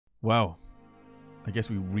Wow, I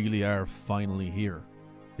guess we really are finally here.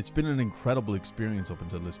 It's been an incredible experience up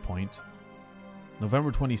until this point.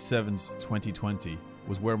 November 27th, 2020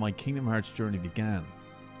 was where my Kingdom Hearts journey began.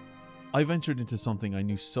 I ventured into something I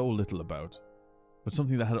knew so little about, but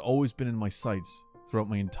something that had always been in my sights throughout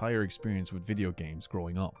my entire experience with video games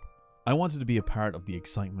growing up. I wanted to be a part of the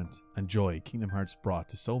excitement and joy Kingdom Hearts brought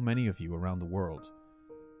to so many of you around the world.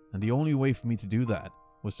 And the only way for me to do that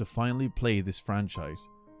was to finally play this franchise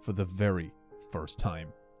for the very first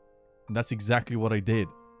time. And that's exactly what I did.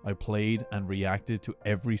 I played and reacted to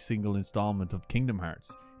every single installment of Kingdom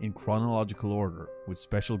Hearts in chronological order with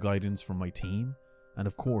special guidance from my team and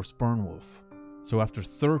of course Burnwolf. So after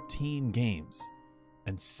 13 games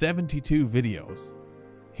and 72 videos,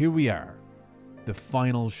 here we are, the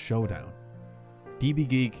final showdown.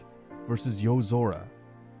 Deebeegeek versus Yozora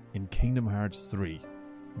in Kingdom Hearts 3.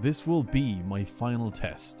 This will be my final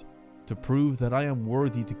test to prove that I am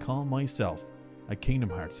worthy to call myself a Kingdom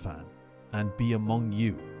Hearts fan and be among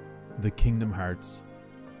you, the Kingdom Hearts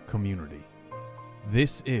community.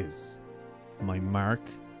 This is my Mark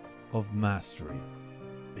of Mastery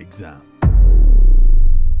exam.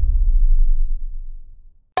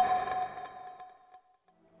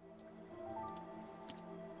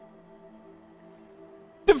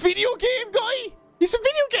 The video game guy? He's a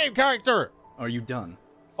video game character! Are you done?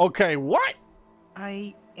 Okay, what?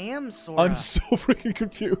 I am Sora. I'm so freaking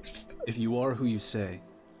confused. If you are who you say,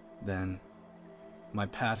 then my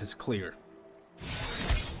path is clear.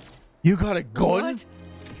 You got a gun? What?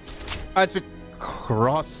 That's a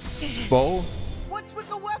crossbow? What's with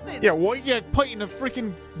the weapon? Yeah, why are you pointing a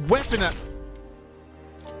freaking weapon at...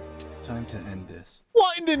 Time to end this.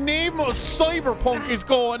 What in the name of cyberpunk is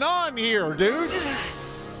going on here, dude?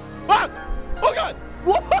 Ah! Oh god!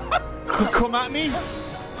 What? Come at me?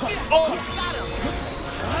 Oh!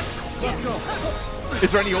 Let's go.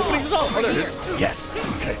 Is there any openings at all? Oh, there it is. Yes.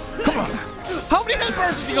 Okay. Come on. How many health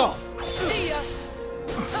bars has he got? See ya.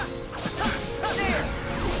 There.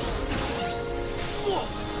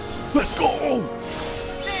 Let's go.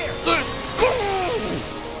 There. Let's go.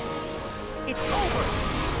 It's over.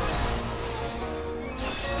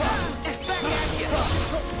 Back at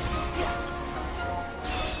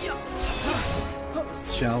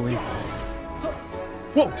you. Shall we?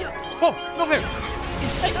 Whoa. Whoa. No there.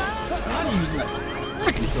 How do you use that?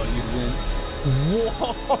 You thought you'd win.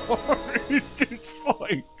 What is this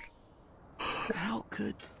fight? How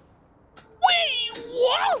could... Wait,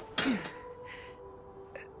 what?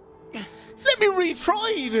 Let me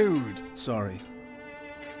retry, dude. Sorry,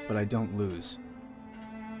 but I don't lose.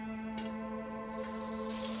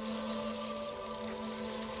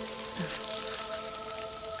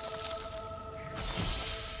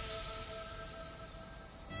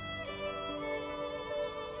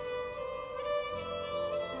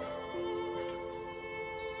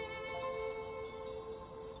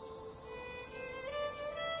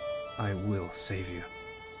 I will save you.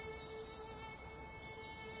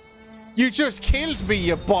 You just killed me,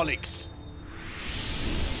 you bollocks.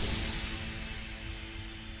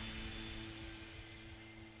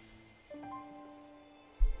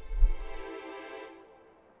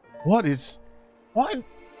 What?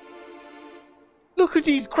 Look at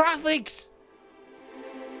these graphics.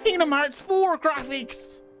 Kingdom Hearts 4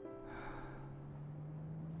 graphics.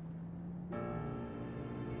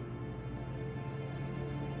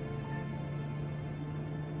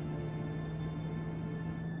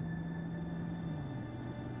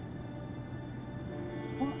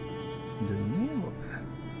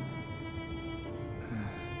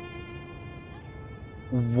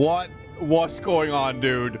 What's going on,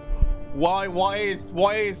 dude? Why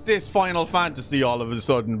is this Final Fantasy all of a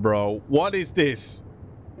sudden, bro? What is this?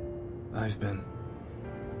 I've been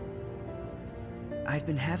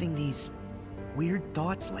having these weird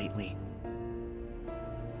thoughts lately.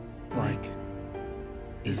 Like,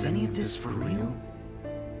 is any of this for real?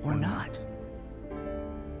 Or not?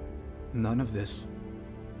 None of this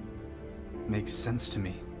makes sense to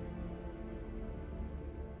me.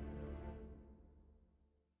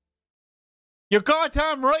 You're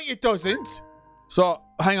goddamn right it doesn't. So,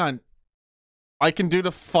 hang on. I can do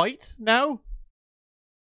the fight now?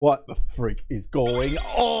 What the freak is going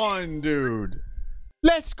on, dude?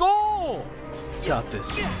 Let's go! Got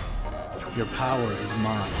this. Your power is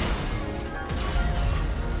mine.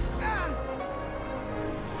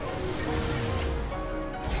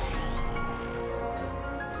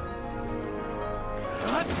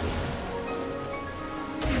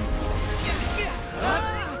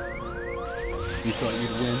 You thought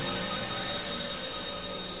you'd win?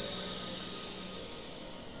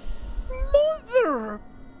 Mother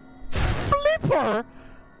flipper!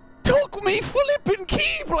 broke me flipping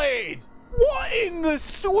keyblade! What in the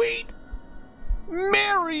sweet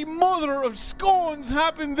Mary mother of scones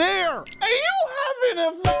happened there? Are you having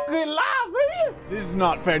a fucking laugh, are you? This is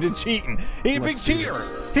not fair to cheating. He's a big cheater.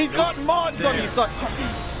 He's got mods on his side.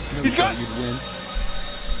 He's got...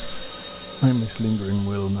 I miss Lingering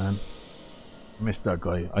Will, man. I miss that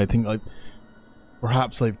guy. I think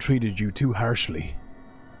perhaps I've treated you too harshly.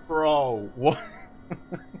 Bro, what?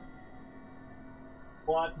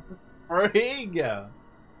 What the frig?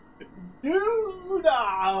 Dude!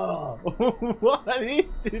 What is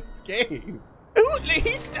this game? Ooh,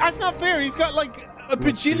 that's not fair. He's got like a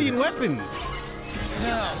bajillion weapons.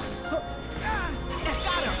 No.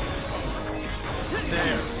 Got him.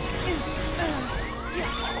 There.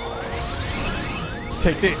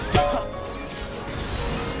 Take this.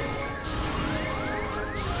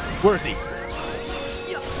 Where is he?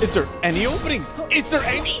 Is there any openings? Is there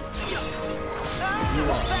any? You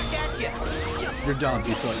lost. You're done.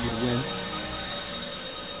 You thought you'd win?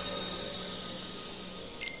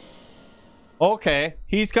 Okay,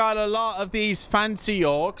 he's got a lot of these fancy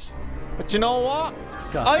orcs, but you know what?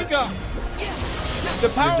 I got the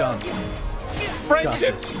power,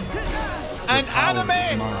 friendship, and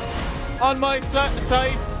anime on my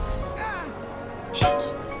side.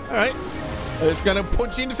 Shit. All right, I'm just gonna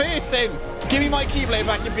punch you in the face then. Give me my keyblade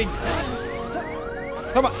back, you big.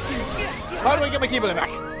 Come on. How do I get my keyblade back?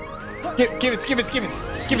 Give us.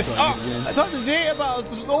 Oh, I thought the J battles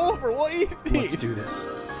was over. What is this? Let's do this.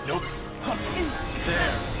 Nope. There.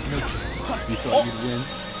 No chance. You thought you'd win?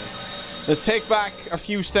 Let's take back a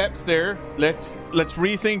few steps there. Let's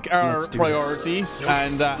rethink our priorities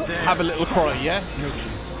and have a little cry, yeah? No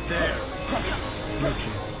chance. There. No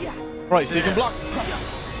chance. Right, so you can block.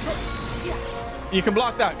 You can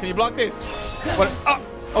block that. Can you block this? What? Oh,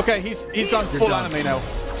 okay, he's gone full anime now.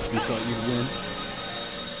 You thought you'd win?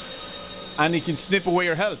 And he can snip away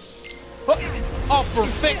your health. Oh, for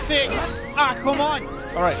fuck's sake! Ah, come on!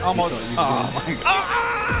 All right, almost. Oh my god!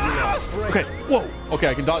 Ah! Okay, whoa. Okay,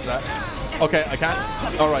 I can dodge that. Okay, I can't.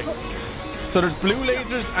 All right. So there's blue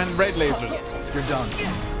lasers and red lasers. You're done.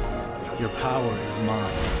 Your power is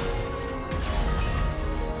mine.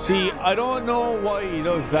 See, I don't know why he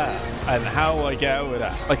does that and how I get out of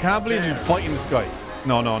that. I can't believe I'm fighting this guy.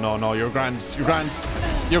 No. You're grand. You're grand.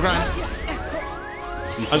 You're grand.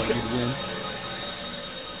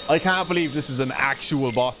 I can't believe this is an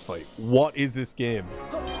actual boss fight. What is this game?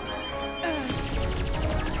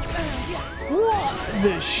 What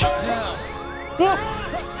the shit? Oh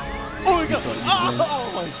my god!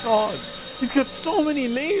 Oh my god! He's got so many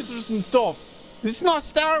lasers and stuff. This is not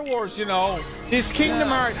Star Wars, you know. This is Kingdom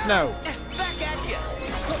Hearts now.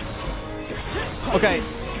 Okay.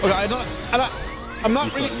 I'm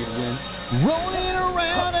not really rolling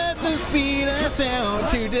around at the speed of sound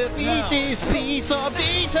to defeat this piece of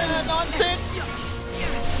data nonsense.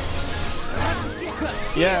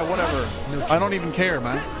 Yeah, whatever. I don't even care,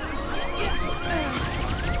 man.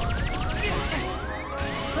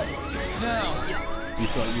 You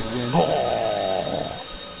thought you'd win? Oh.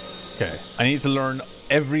 Okay, I need to learn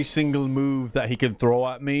every single move that he can throw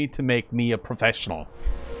at me to make me a professional.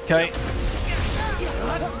 Okay.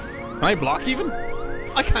 Can I block even?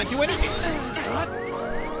 I can't do anything.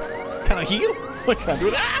 Can I heal? I can't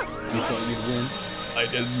do that. You thought you'd win? I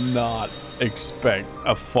did not expect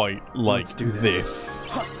a fight like this.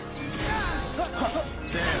 There.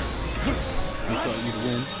 You thought you'd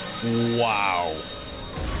win? Wow.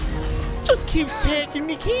 Just keeps taking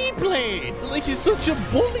me keyblade. Like he's such a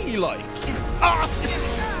bully, like. Ah!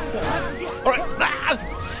 All right. Ah!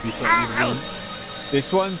 You thought you'd win?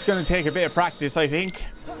 This one's gonna take a bit of practice, I think.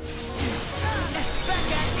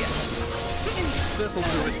 This'll do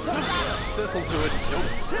it. This'll do it. Nope.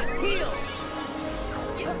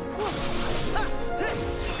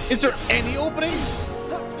 Is there any openings?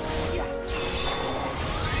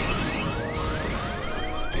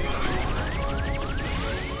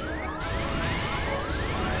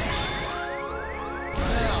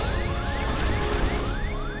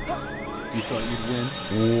 You thought you'd win?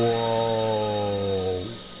 Whoa.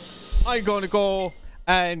 I'm gonna go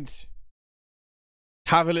and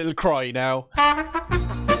have a little cry now.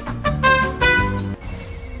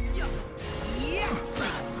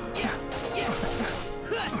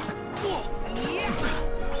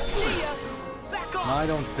 I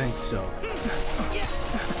don't think so.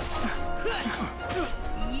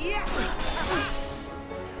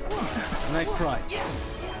 Nice try. Here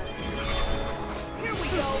we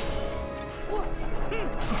go.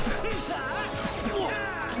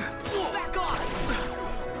 Back off.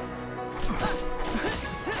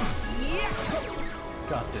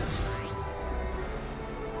 Got this.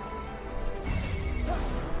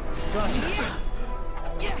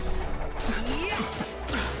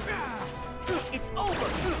 It's over.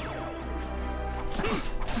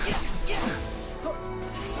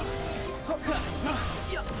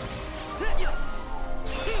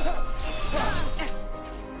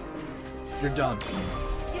 You're done.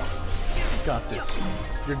 Got this.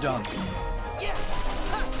 You're done.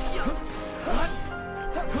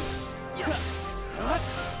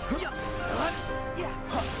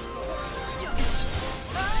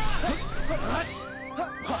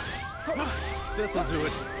 This'll do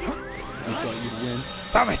it. You thought you'd win?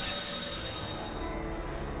 Damn it!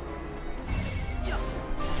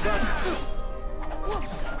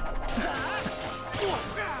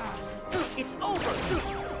 It's over.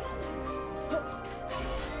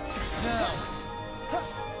 Now.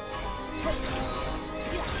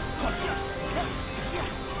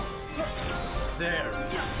 There.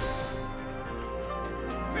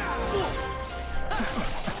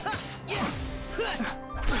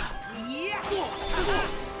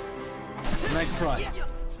 Nice try.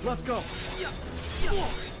 Let's go.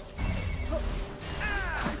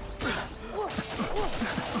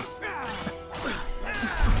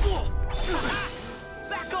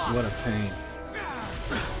 What a pain.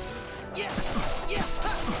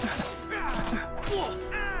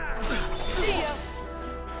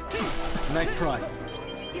 Nice try.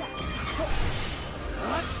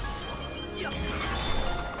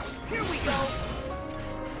 Here we go.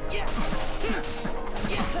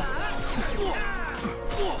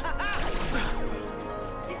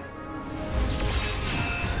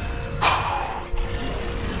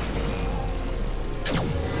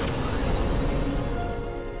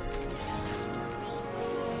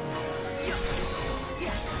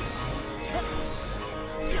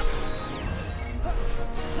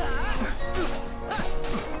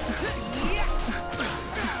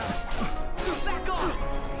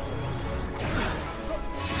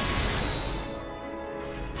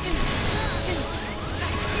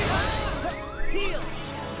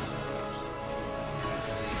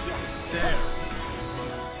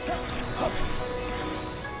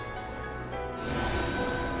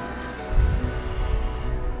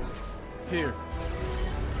 Here.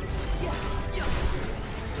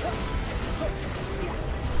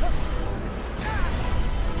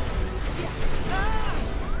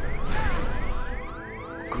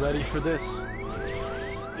 Ready for this?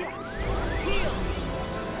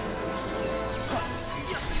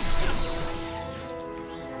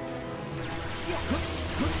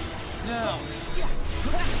 Now.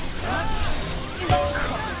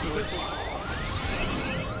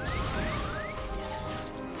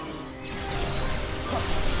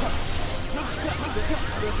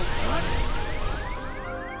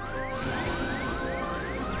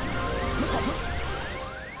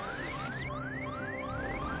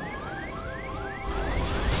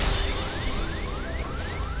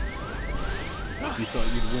 You thought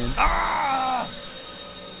you'd win? Ah!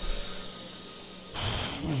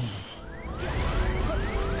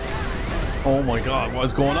 Oh my god, what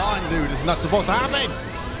is going on, dude? This is not supposed to happen!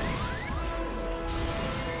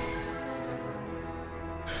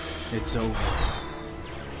 It's over.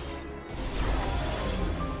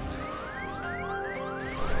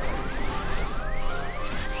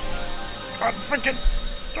 God freaking...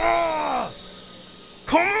 Ah!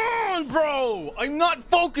 Come on, bro! I'm not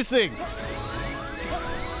focusing!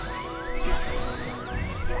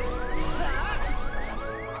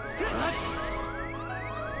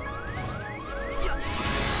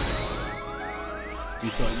 You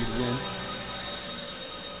thought you'd win?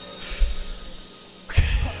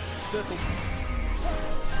 This'll...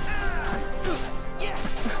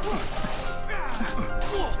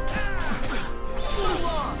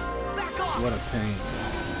 What a pain.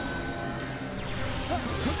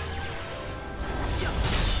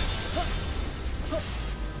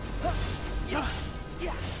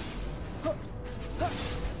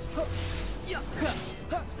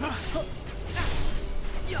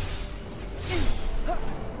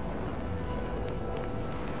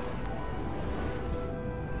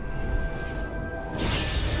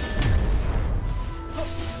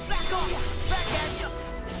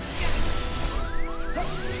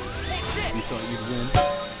 You thought you'd win?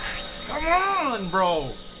 Come on,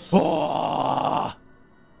 bro! Oh.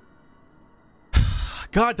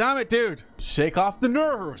 God damn it, dude! Shake off the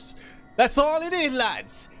nerves! That's all it is,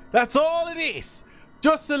 lads! That's all it is!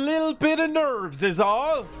 Just a little bit of nerves is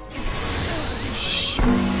all!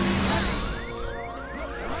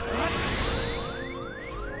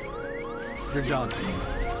 You're done.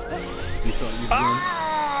 You thought you'd win?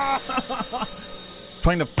 Ah!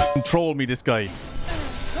 Trying to f***ing troll me, this guy.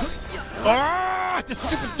 Ah! Ah, this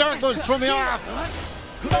stupid dark mode's throw me off.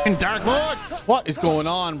 In dark mode. What is going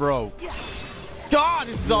on, bro? God,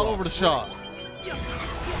 this is all over the shop.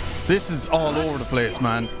 This is all over the place,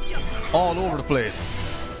 man. All over the place.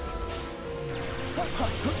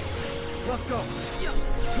 Let's go.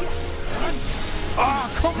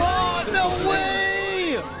 Oh, come on! No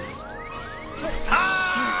way!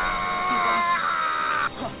 Ah!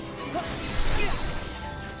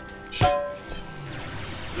 Shit.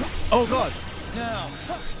 Oh god. Now.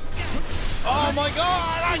 Oh my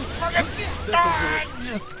god! I fucking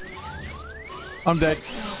I'm dead.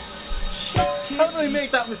 How did I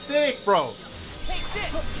make that mistake, bro? Take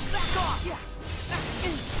this! Back off!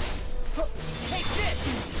 Take this!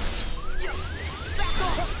 Back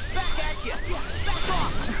off! Back at you! Back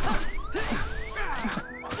off!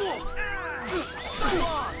 Come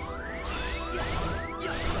on!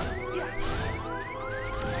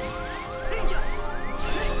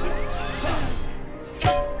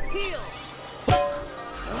 Heal!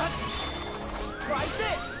 Try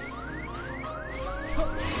this!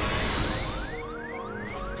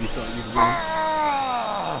 You thought you'd win?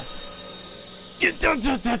 Ah!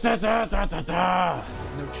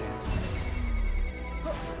 No chance.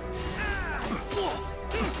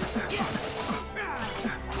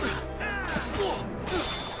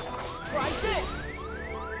 Try this!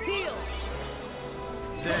 Heal!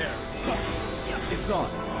 There. It's on.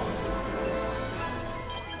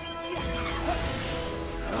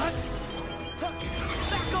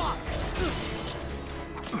 Back off!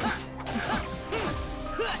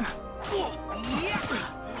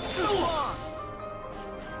 Go on!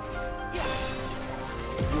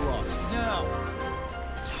 You lost. Now.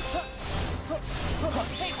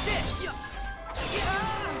 Take this!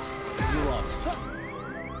 You lost.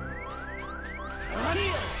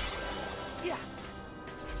 Heal!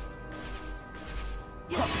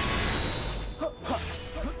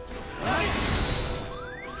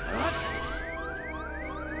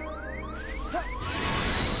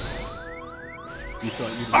 You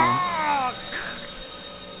thought you'd win? Ah!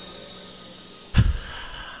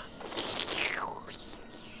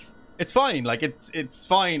 It's fine, like it's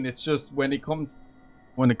fine. It's just when it comes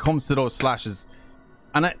to those slashes,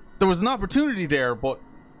 and there was an opportunity there, but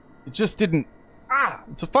it just didn't. Ah,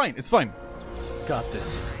 it's fine. It's fine. Got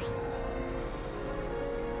this.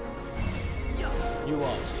 You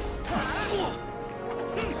lost.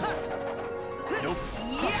 Nope.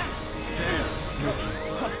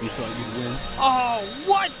 You thought you'd win? Oh,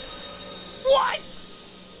 what? What?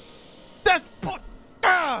 That's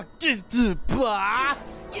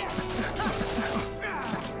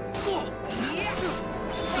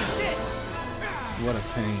What a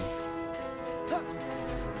pain.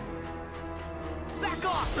 Back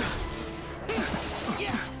off!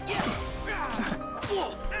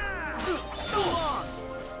 Go on!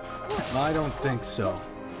 I don't think so.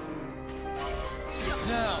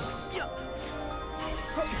 Now.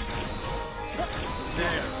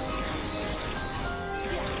 There.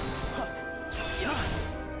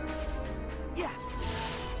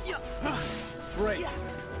 Break.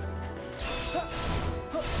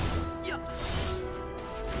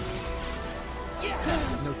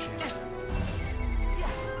 No chance.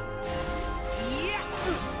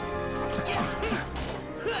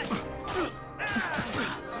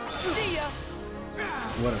 See ya!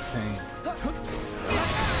 What a pain.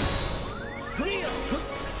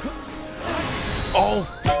 Oh.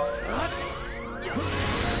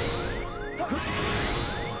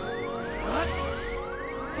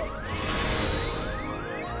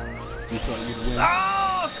 You thought you'd win? Oh,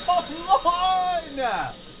 come on!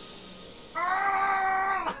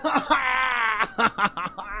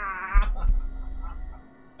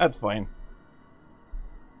 That's fine.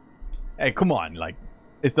 Hey, come on, like,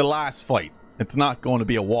 it's the last fight. It's not going to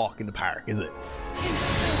be a walk in the park, is it?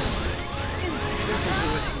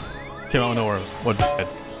 Came out of nowhere. What dead?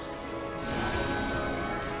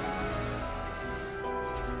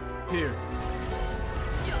 Here.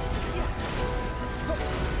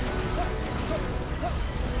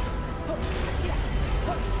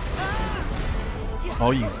 Oh,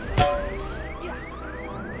 you dicks.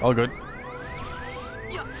 All good.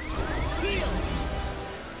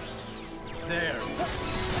 There.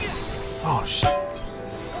 Oh, shit.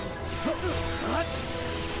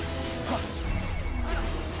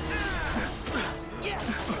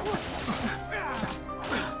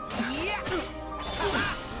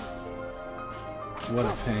 What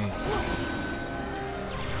a pain.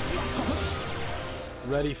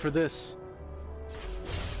 Ready for this?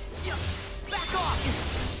 Back off!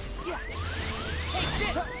 Take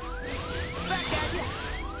this! Back at you!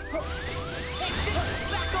 Take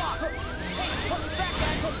this! Back off!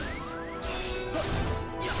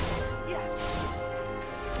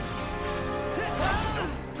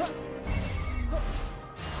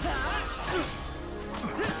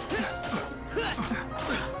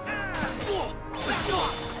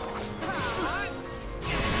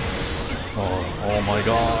 my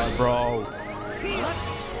god, bro.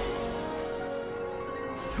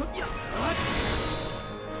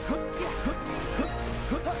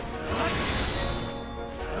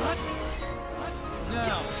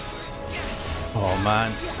 Now. Oh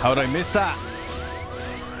man, how did I miss that?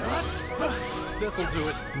 This'll do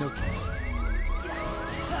it. No.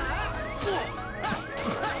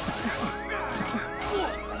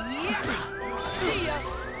 See ya!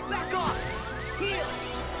 Back off! Heal!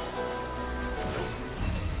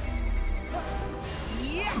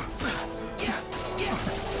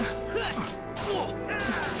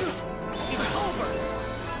 It's over!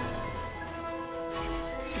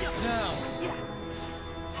 Now.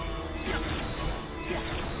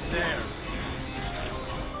 There.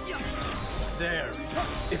 There.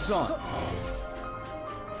 It's on.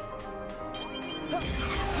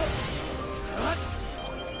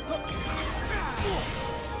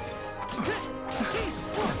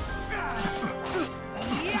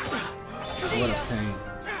 What a pain.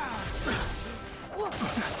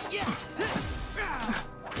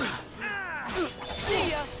 See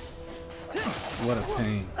ya! What a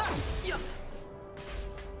pain.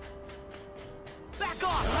 Back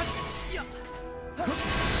off!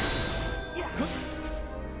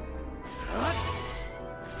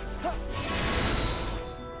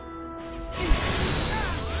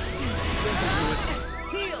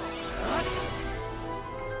 Heal!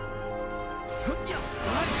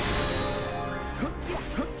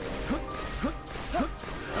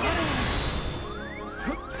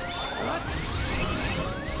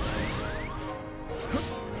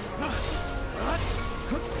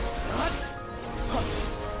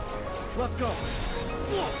 Let's go.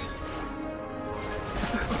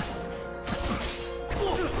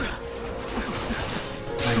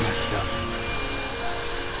 I messed up.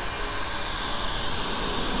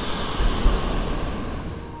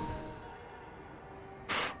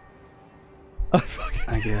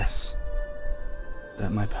 I guess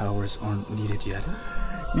that my powers aren't needed yet.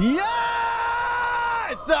 Yes!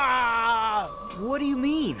 Ah! What do you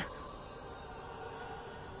mean?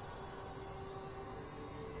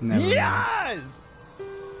 Never mind. Yes!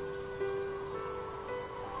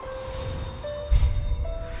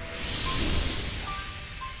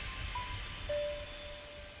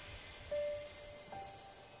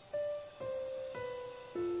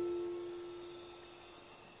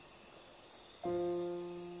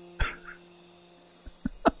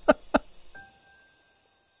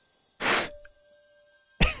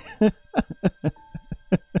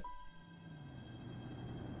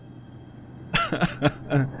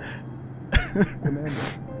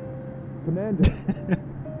 Commander.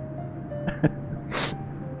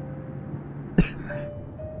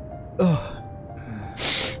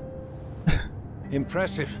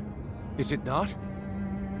 Impressive, is it not?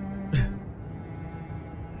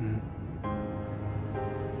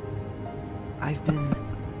 I've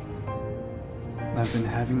been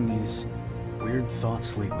having these weird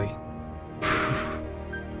thoughts lately.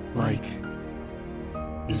 like,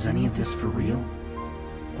 is any of this for real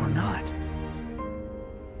or not?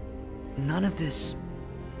 None of this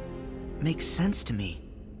makes sense to me.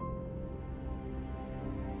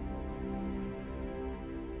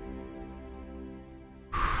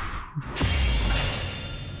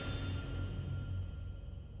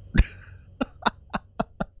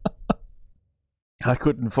 I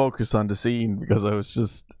couldn't focus on the scene because I was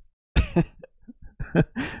just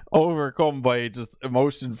overcome by just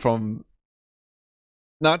emotion from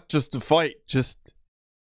not just the fight, just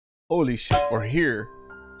holy shit, we're here.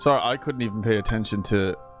 Sorry, I couldn't even pay attention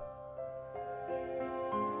to.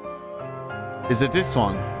 Is it this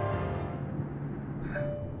one?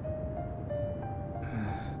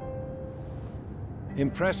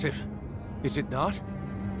 Impressive, is it not?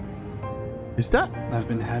 Is that? I've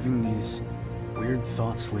been having these weird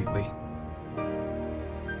thoughts lately.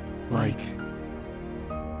 Like,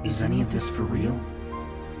 is any of this for real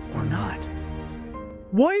or not?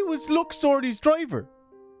 Why was Luxor his driver?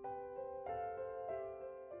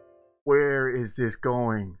 Where is this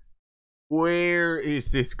going? Where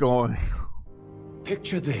is this going?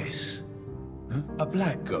 Picture this. A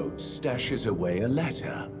black goat stashes away a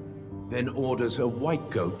letter, then orders a white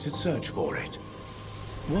goat to search for it.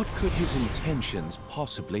 What could his intentions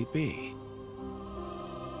possibly be?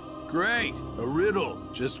 Great! A riddle.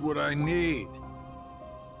 Just what I need.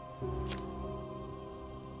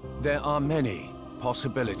 There are many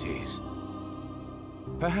possibilities.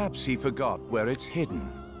 Perhaps he forgot where it's hidden.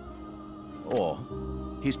 Or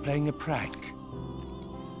he's playing a prank.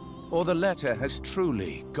 Or the letter has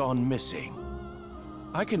truly gone missing.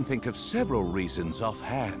 I can think of several reasons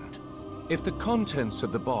offhand. If the contents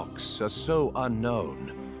of the box are so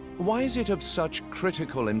unknown, why is it of such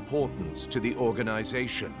critical importance to the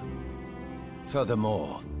organization?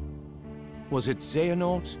 Furthermore, was it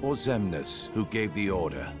Xehanort or Xemnas who gave the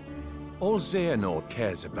order? All Xehanort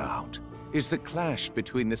cares about is the clash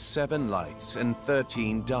between the 7 lights and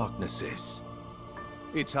 13 darknesses.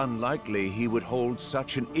 It's unlikely he would hold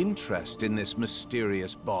such an interest in this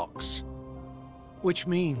mysterious box. Which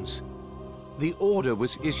means the order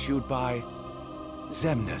was issued by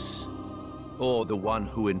Xemnas, or the one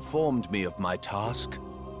who informed me of my task,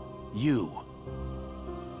 you.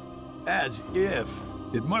 As if.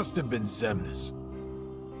 It must have been Xemnas.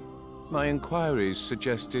 My inquiries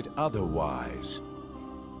suggested otherwise.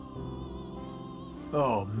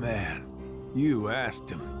 Oh man, you asked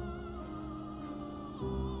him.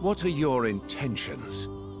 What are your intentions?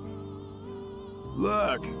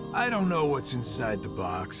 Look, I don't know what's inside the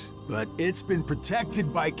box, but it's been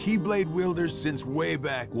protected by Keyblade wielders since way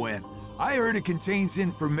back when. I heard it contains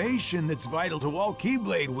information that's vital to all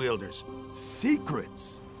Keyblade wielders.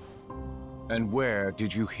 Secrets. And where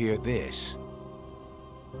did you hear this?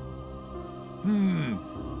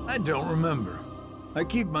 I don't remember. I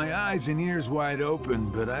keep my eyes and ears wide open,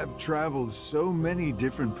 but I've traveled so many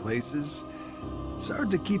different places. It's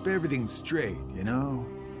hard to keep everything straight, you know?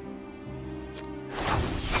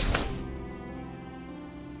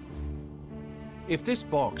 If this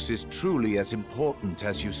box is truly as important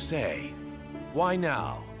as you say, why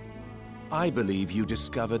now? I believe you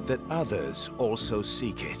discovered that others also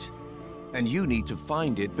seek it, and you need to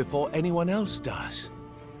find it before anyone else does,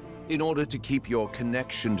 in order to keep your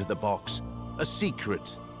connection to the box a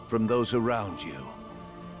secret from those around you.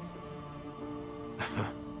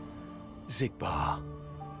 Xigbar,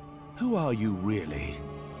 who are you really?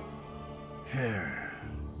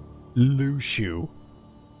 Lushu.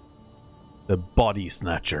 The body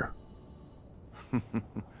snatcher.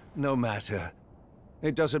 No matter.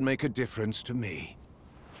 It doesn't make a difference to me.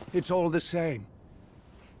 It's all the same.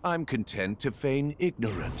 I'm content to feign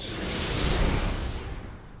ignorance.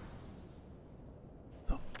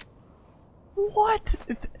 What?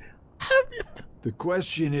 How did... The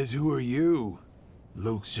question is, who are you,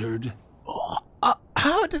 Luxord?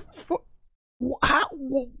 How did... How...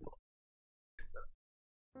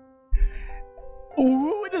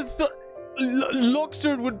 Who would have thought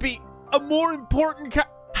Luxord would be a more important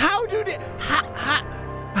How did it...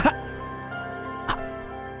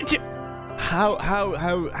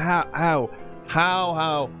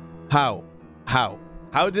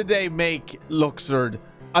 How did they make Luxord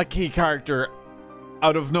a key character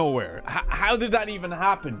out of nowhere? How did that even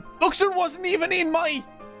happen? Luxord wasn't even in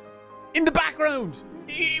the background.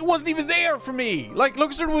 He wasn't even there for me. Like,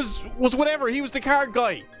 Luxord was whatever. He was the card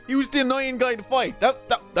guy. He was the annoying guy to fight.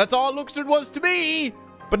 That's all Luxord was to me.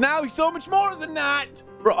 But now he's so much more than that.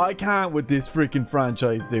 Bro, I can't with this freaking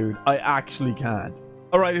franchise, dude. I actually can't.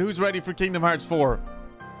 Alright, who's ready for Kingdom Hearts 4?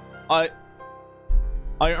 I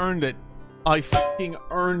earned it. I fucking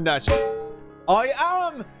earned that shit. I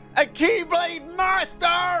am a Keyblade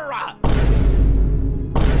Master!